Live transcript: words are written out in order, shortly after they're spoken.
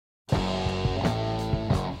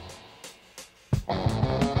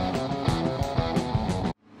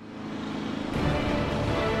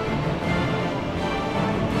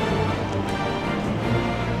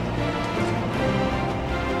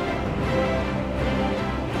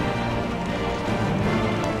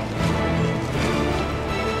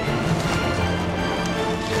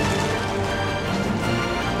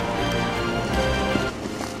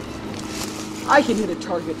I can hit a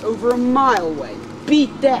target over a mile away.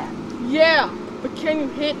 Beat that. Yeah, but can you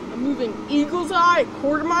hit a moving eagle's eye a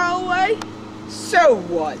quarter mile away? So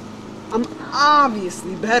what? I'm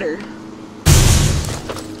obviously better.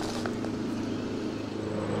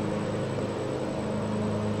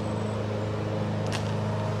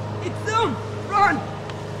 It's them! Run!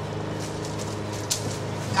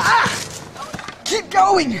 Ah! Keep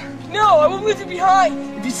going! No, I won't leave you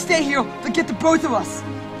behind! If you stay here, they'll get the both of us.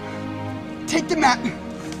 Take the map,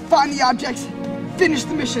 find the objects, finish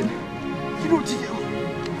the mission. You know what to do.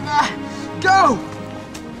 Go!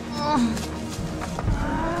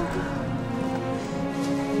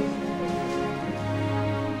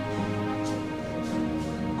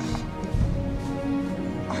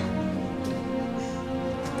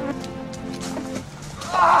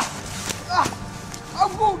 I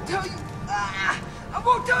won't tell you. I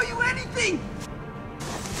won't tell you anything.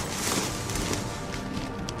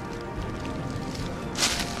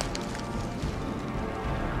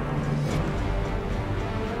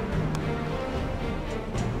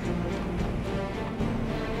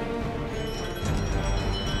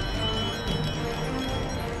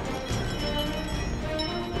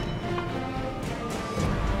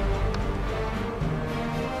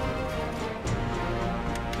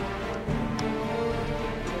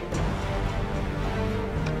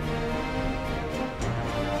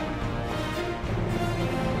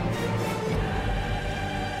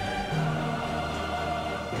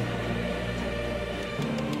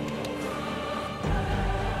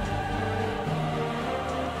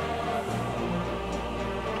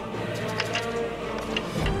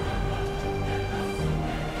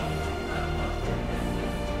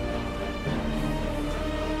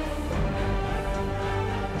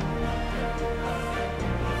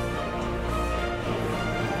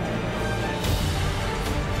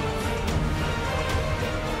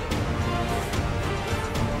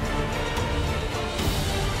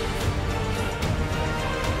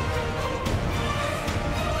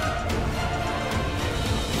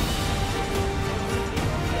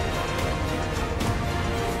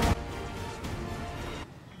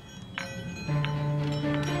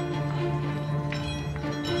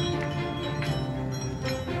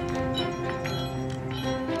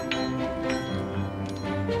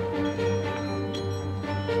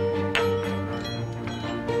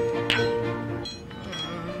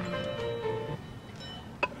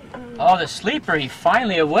 Oh, the sleeper, he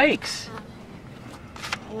finally awakes.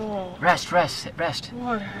 Oh, Rest.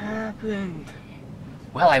 what happened?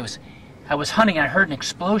 Well, I was hunting and I heard an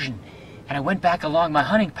explosion. And I went back along my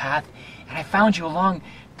hunting path and I found you along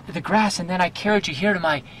the grass and then I carried you here to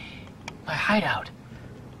my hideout.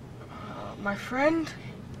 My friend?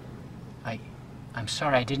 I'm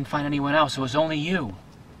sorry, I didn't find anyone else. It was only you.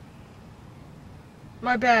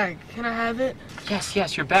 My bag. Can I have it?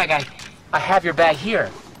 Yes, your bag. I have your bag here.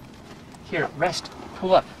 Here, rest.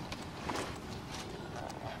 Pull up.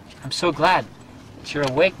 I'm so glad that you're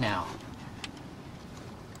awake now.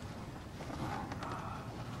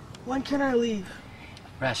 When can I leave?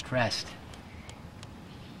 Rest.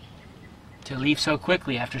 To leave so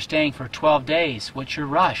quickly after staying for 12 days, what's your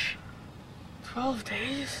rush? 12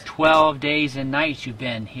 days? 12 days and nights you've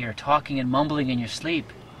been here, talking and mumbling in your sleep.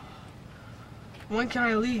 When can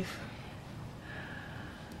I leave?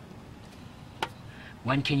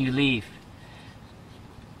 When can you leave?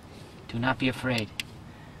 Do not be afraid.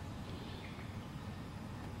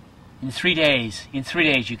 In 3 days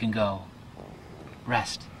you can go.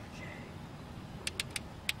 Rest.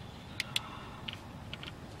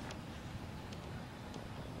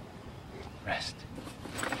 Rest.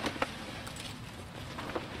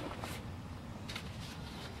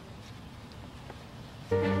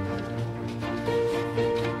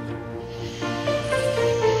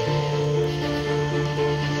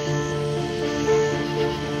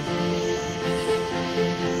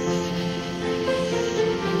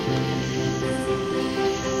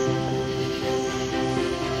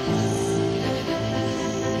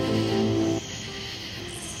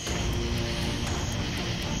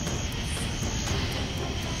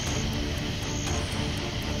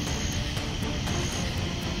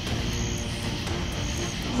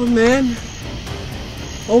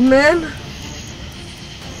 Old man?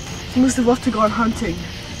 He must have left to go hunting.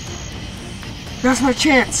 That's my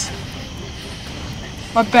chance.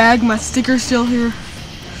 My bag, my sticker's still here.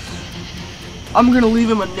 I'm gonna leave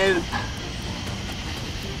him a note.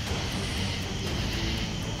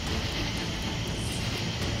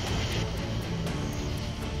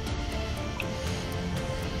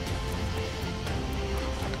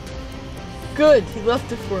 Good, he left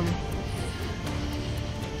it for me.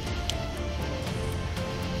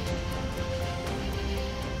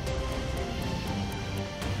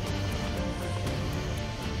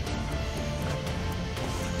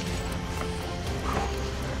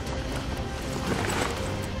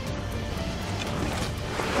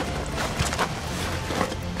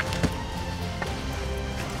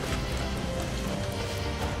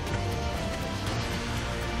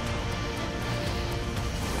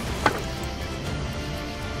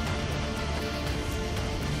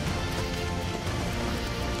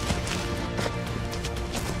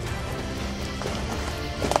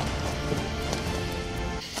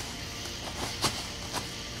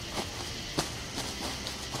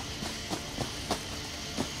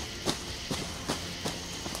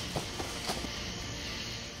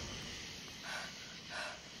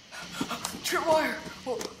 Tripwire!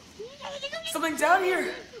 Oh, something's down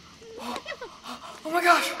here! Oh my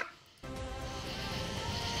gosh!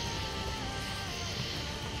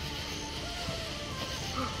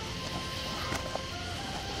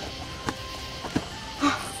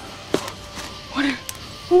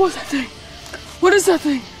 What was that thing? What is that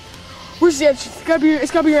thing? Where's the edge? It's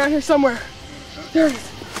gotta be around here somewhere. There it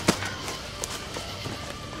is.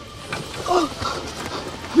 Oh,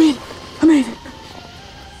 I made it.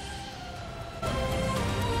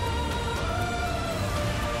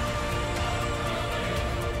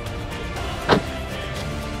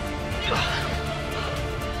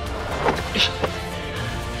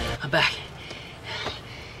 I'm back.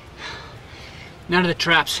 None of the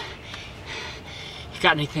traps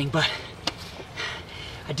got anything, but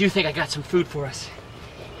I do think I got some food for us.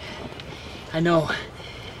 I know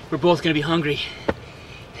we're both gonna be hungry.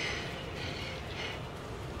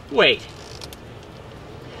 Wait.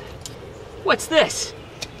 What's this?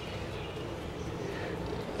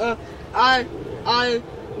 I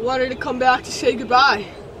wanted to come back to say goodbye.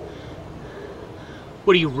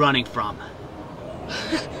 What are you running from?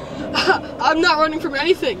 I'm not running from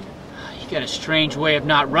anything. You got a strange way of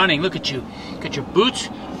not running. Look at you. Got your boots,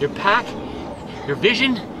 your pack, your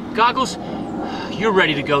vision, goggles. You're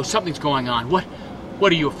ready to go. Something's going on.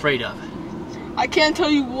 What are you afraid of? I can't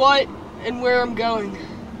tell you what and where I'm going.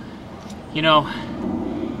 You know,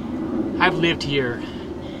 I've lived here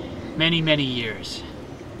many, many years.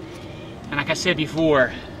 And like I said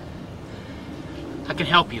before, I can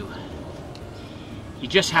help you. You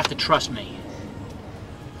just have to trust me.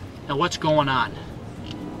 Now what's going on?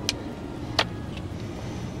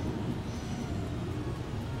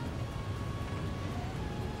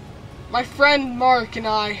 My friend Mark and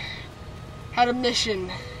I had a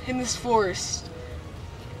mission in this forest.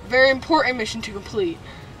 A very important mission to complete.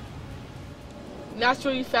 And that's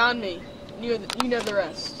where you found me. You know the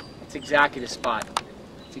rest. It's exactly the spot.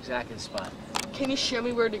 It's exactly the spot. Can you show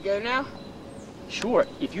me where to go now? Sure.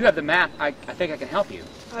 If you have the map, I think I can help you.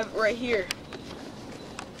 I have it right here.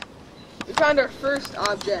 We found our first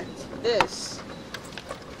object. This.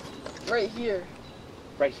 Right here.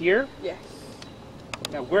 Right here? Yes.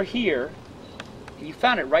 Now we're here, and you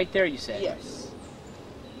found it right there, you said? Yes.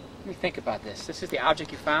 Let me think about this. This is the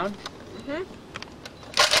object you found? Mm-hmm.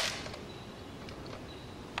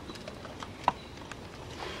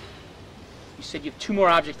 You said you have 2 more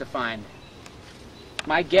objects to find.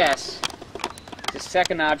 My guess, the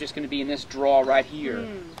second object's going to be in this drawer right here.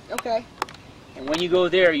 Okay. And when you go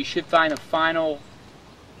there, you should find the final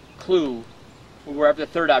clue, or wherever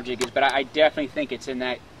the third object is, but I definitely think it's in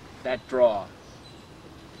that drawer.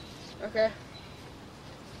 Okay.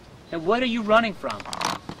 And what are you running from?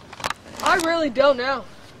 I really don't know.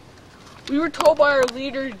 We were told by our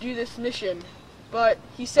leader to do this mission, but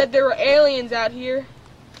he said there were aliens out here.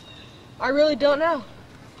 I really don't know.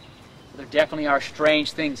 There definitely are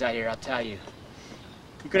strange things out here, I'll tell you.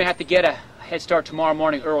 You're going to have to get a head start tomorrow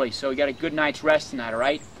morning early, so you got a good night's rest tonight, all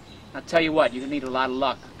right? I'll tell you what, you're going to need a lot of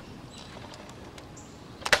luck.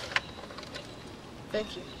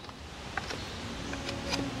 Thank you.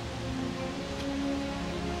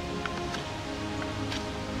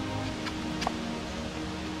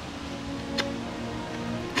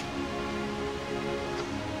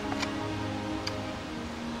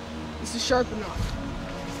 This is sharp enough.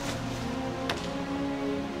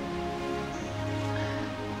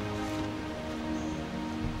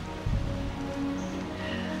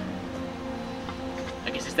 I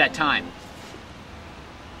guess it's that time.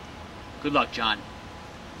 Good luck, John.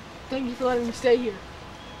 Thank you for letting me stay here.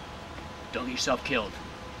 Don't get yourself killed.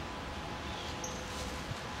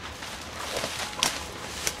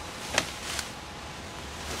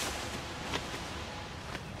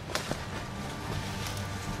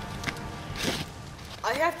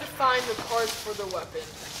 I have to find the parts for the weapon.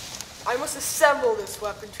 I must assemble this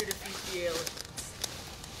weapon to defeat the aliens.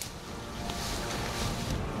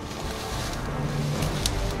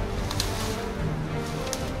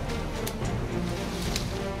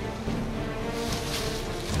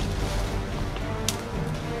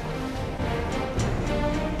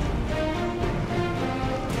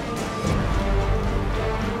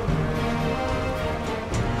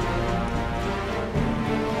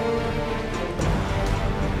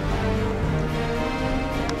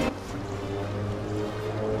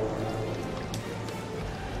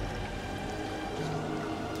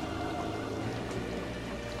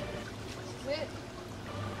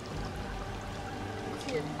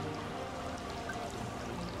 Here.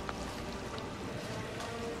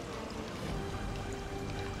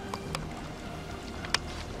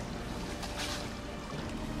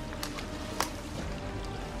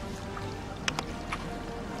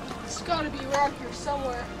 It's gotta be around here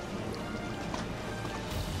somewhere.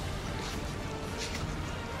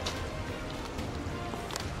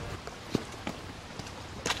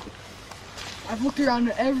 I've looked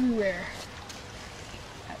around everywhere.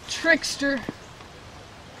 At Trickster,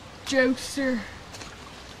 Jokester,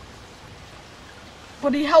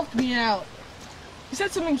 but he helped me out. He said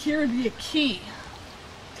something here would be a key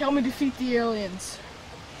to help me defeat the aliens.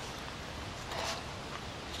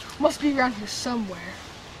 Must be around here somewhere.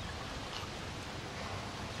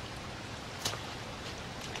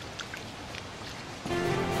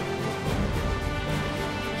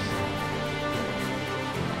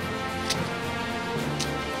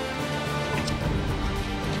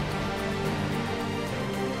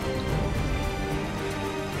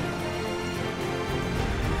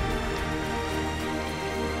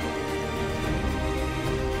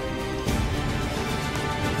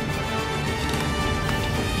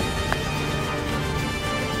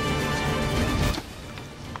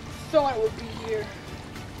 Thought it would be here.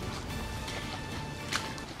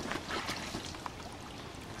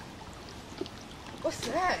 What's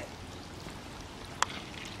that?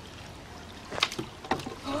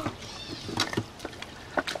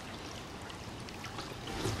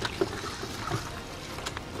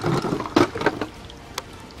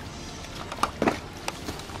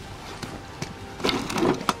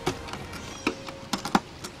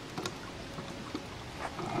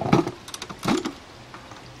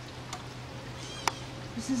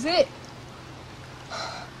 This is it.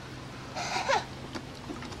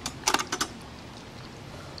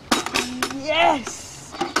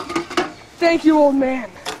 Yes! Thank you, old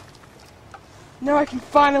man. Now I can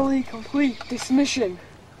finally complete this mission.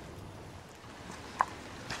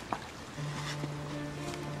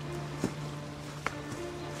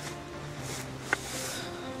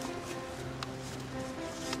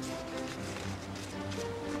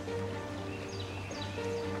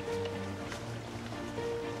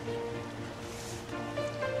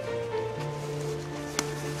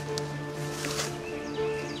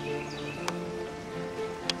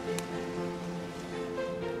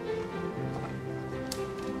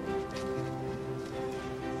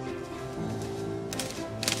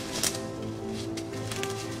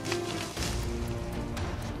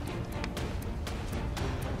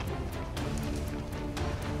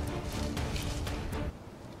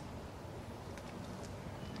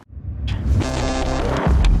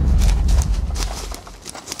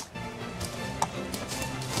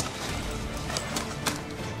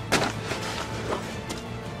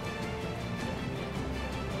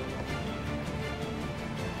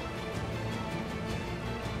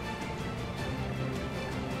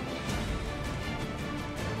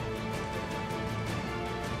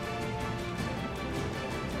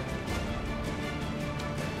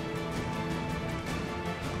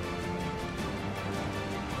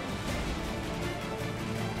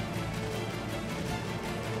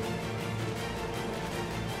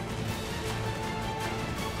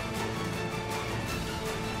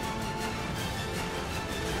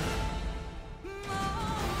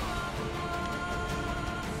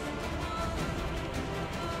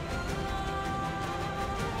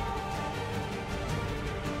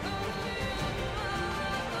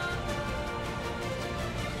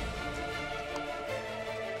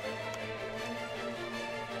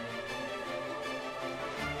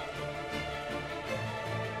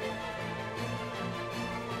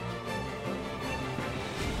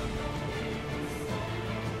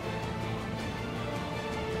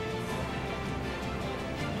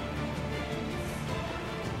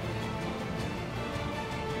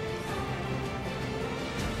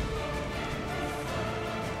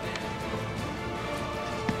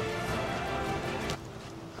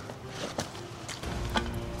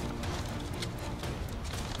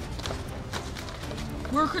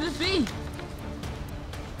 Where could it be?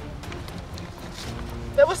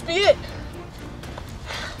 That must be it.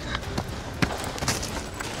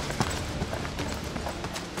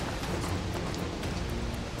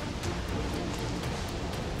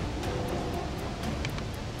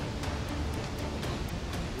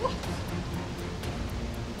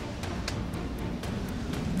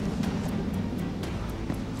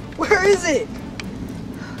 Where is it?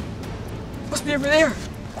 Must be over there.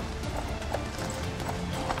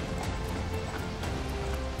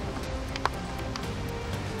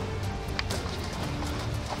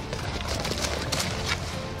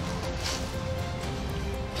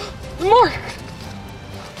 More!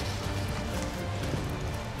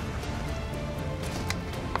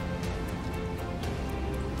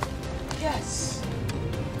 Yes.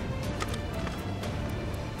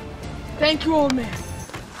 Thank you, old man.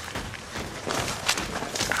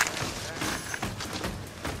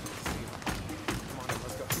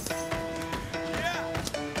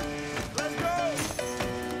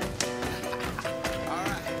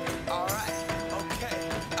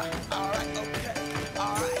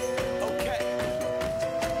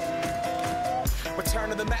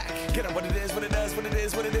 return of the Mac. Get on what it is, what it does, what it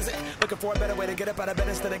is, what it isn't. Looking for a better way to get up out of bed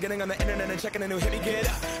instead of getting on the internet and checking a new hit. Me get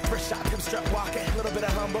up, first shot, hip strut walking. A little bit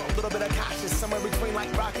of humble, a little bit of cautious. Somewhere between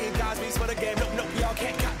like Rocky and Cosby's for the game. Nope, nope, y'all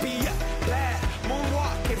can't copy up. Bad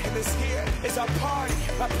moonwalking, and this here is our party.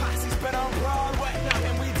 My posse's been on Broadway,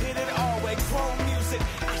 and we did it all way. Chrome music,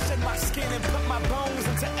 I shed my skin and put my bones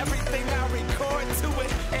into everything I record to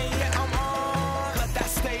it. And yet I'm on, let that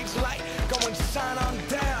stage light go and shine on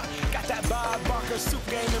down. Got that Bob Barker suit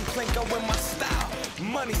game and Plinko in my style.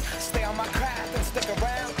 Money, stay on my craft and stick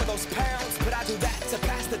around for those pounds. But I do that to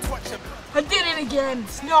pass the torch. I did it again.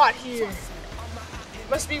 It's not here.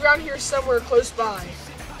 Must be around here somewhere close by.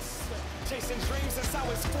 Chasing dreams since I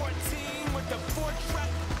was 14 with the 4-track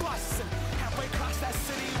bus. And halfway across that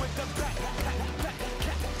city with the back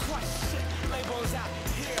crush shit. Labels out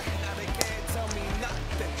here, now they can't tell me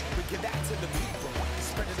nothing. We give that to the people,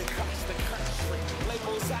 spread it across the country.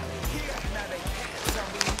 Labels out here, now they can't tell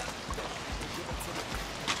me nothing. Give it to the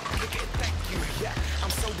people. Thank you, yeah,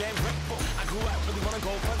 I'm so damn grateful. I grew up really wanna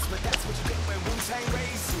go fronts, but that's what you get when Wu-Tang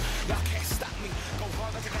raised you. Y'all can't stop me. Go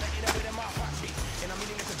hard like I got an innovate in my heartbeat. And I'm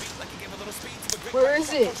eating at the beat like you gave a little speed to a great. Where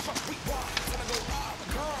is it?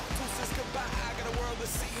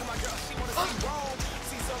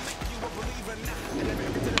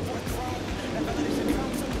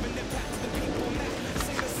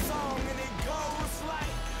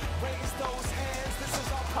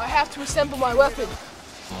 I have to assemble my weapon.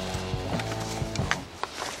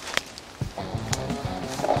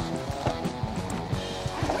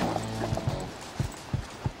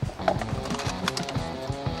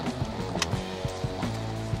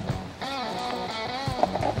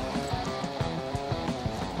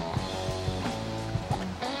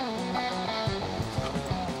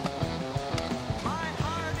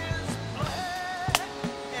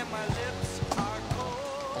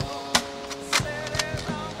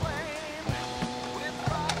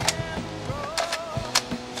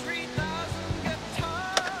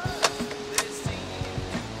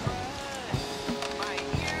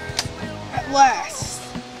 At last,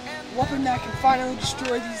 a weapon that can finally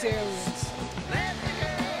destroy these aliens.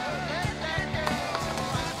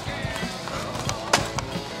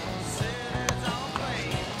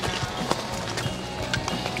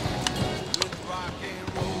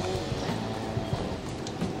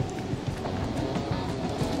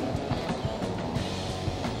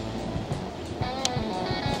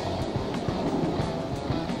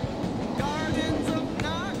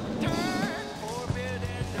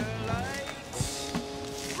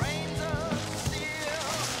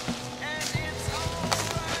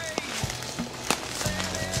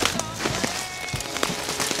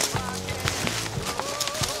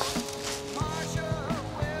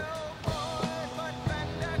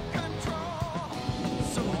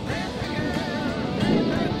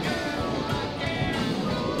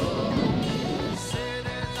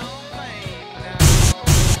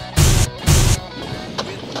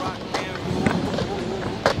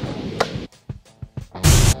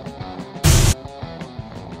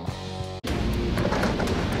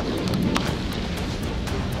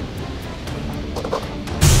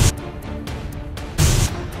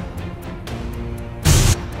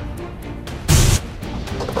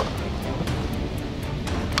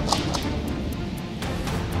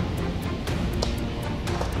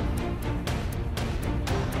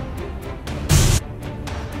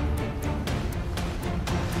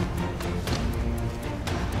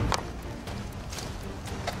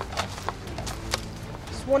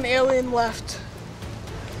 One alien left.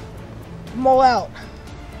 I'm all out.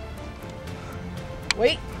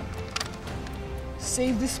 Wait.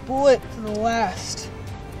 Save this bullet for the last.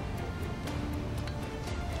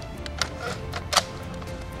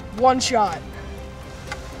 One shot.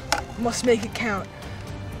 Must make it count.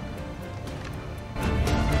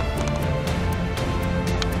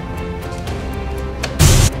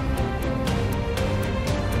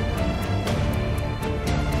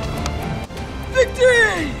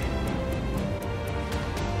 Victory!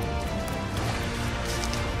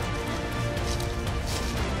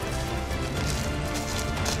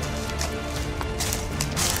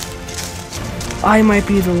 I might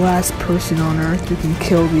be the last person on Earth who can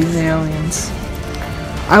kill these aliens.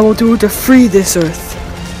 I will do it to free this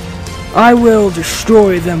Earth. I will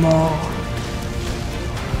destroy them all.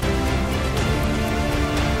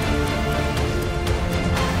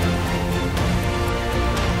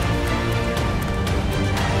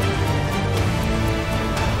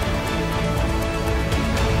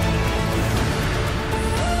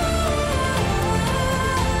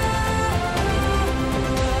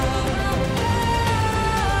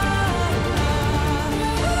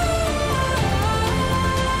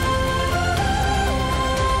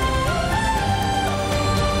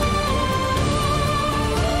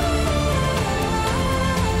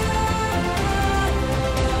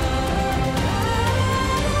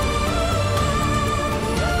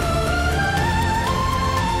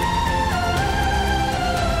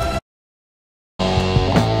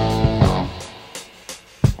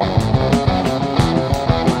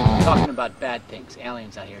 about bad things,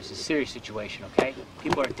 aliens out here. It's a serious situation, okay?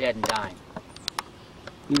 People are dead and dying.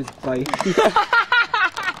 He was fighting.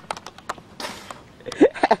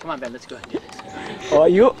 Come on, Ben, let's go ahead and do this. Are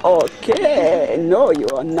you okay? No, you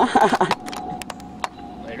are not.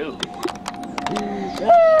 I do.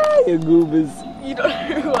 Ah, you goobers. You don't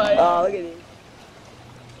know who I am. Oh, look at you.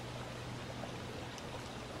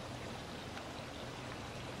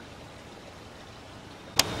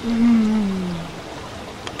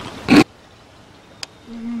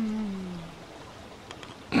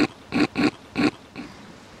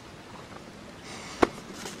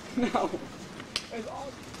 No. It's all...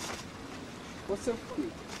 What's so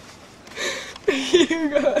funny? You're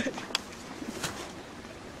good.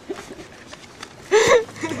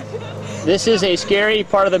 This is a scary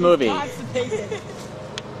part of the movie.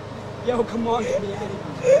 Yo, come on, get me out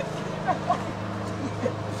of here.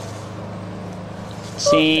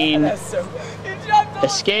 Scene That's so bad.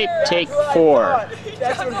 escape take 4.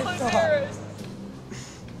 That's what I thought.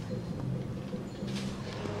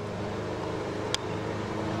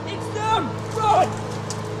 It's them! Run!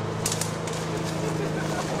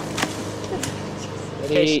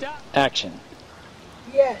 Ready, action.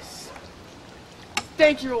 Yes.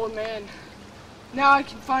 Thank you, old man. Now I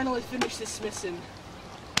can finally finish this mission.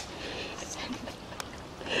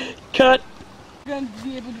 Cut. I'm gonna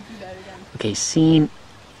be able to do that again. Okay, scene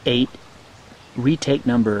 8, retake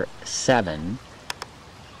number 7.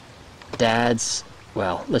 Dads,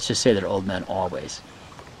 well, let's just say they're old men always.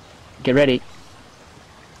 Get ready.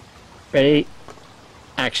 Ready,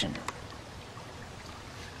 action.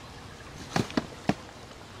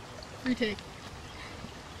 Retake.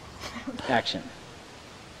 Action.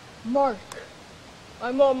 Mark,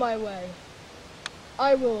 I'm on my way.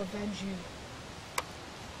 I will avenge you.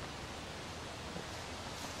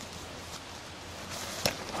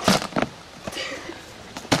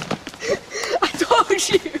 I told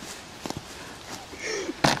you!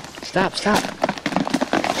 Stop, stop.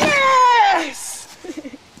 Yes!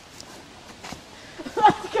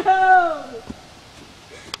 Let's go!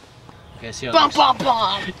 Okay, see how Bum bum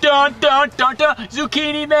bum! Dun dun dun dun!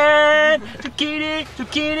 Zucchini man! Zucchini!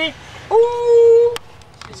 Zucchini! Ooh!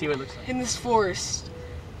 Let's see what it looks like. In this forest.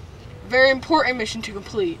 Very important mission to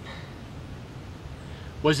complete.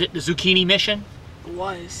 Was it the zucchini mission? It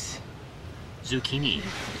was. Zucchini.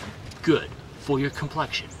 Good for your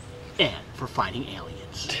complexion and for fighting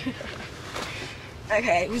aliens.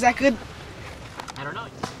 Okay, was that good? I don't know.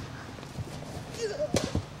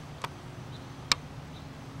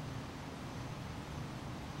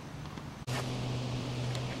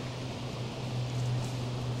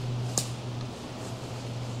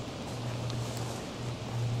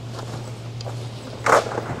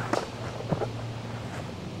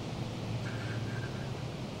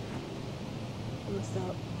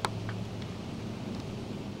 Stop.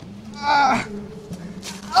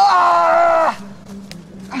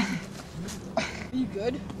 Are you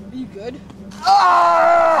good? Are you good?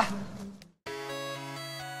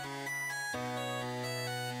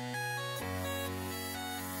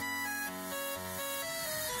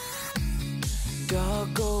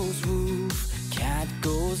 Dog goes woof, cat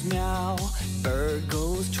goes meow, bird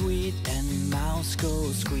goes tweet, and mouse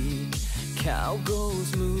goes squeak. Cow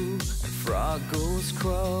goes moo, and frog goes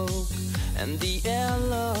croak, and the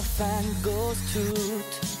elephant goes toot.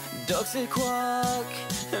 Ducks say quack,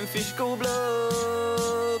 and fish go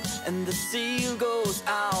blub, and the seal goes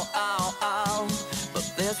ow, ow, ow.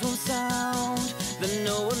 But there's one sound that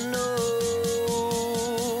no one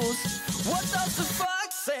knows. What does the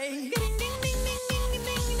fox say?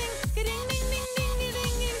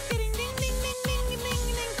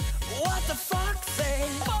 What the fox say?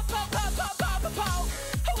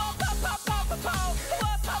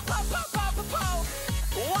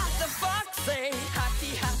 What the fox say?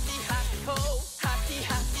 Happy, happy, happy ho. Happy,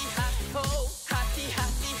 happy, happy ho. Happy,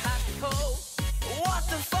 happy, happy ho. What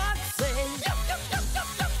the fox say?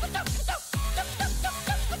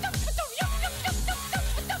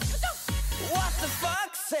 What the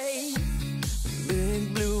fox say?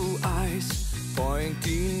 Big blue eyes,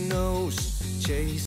 pointy nose, chase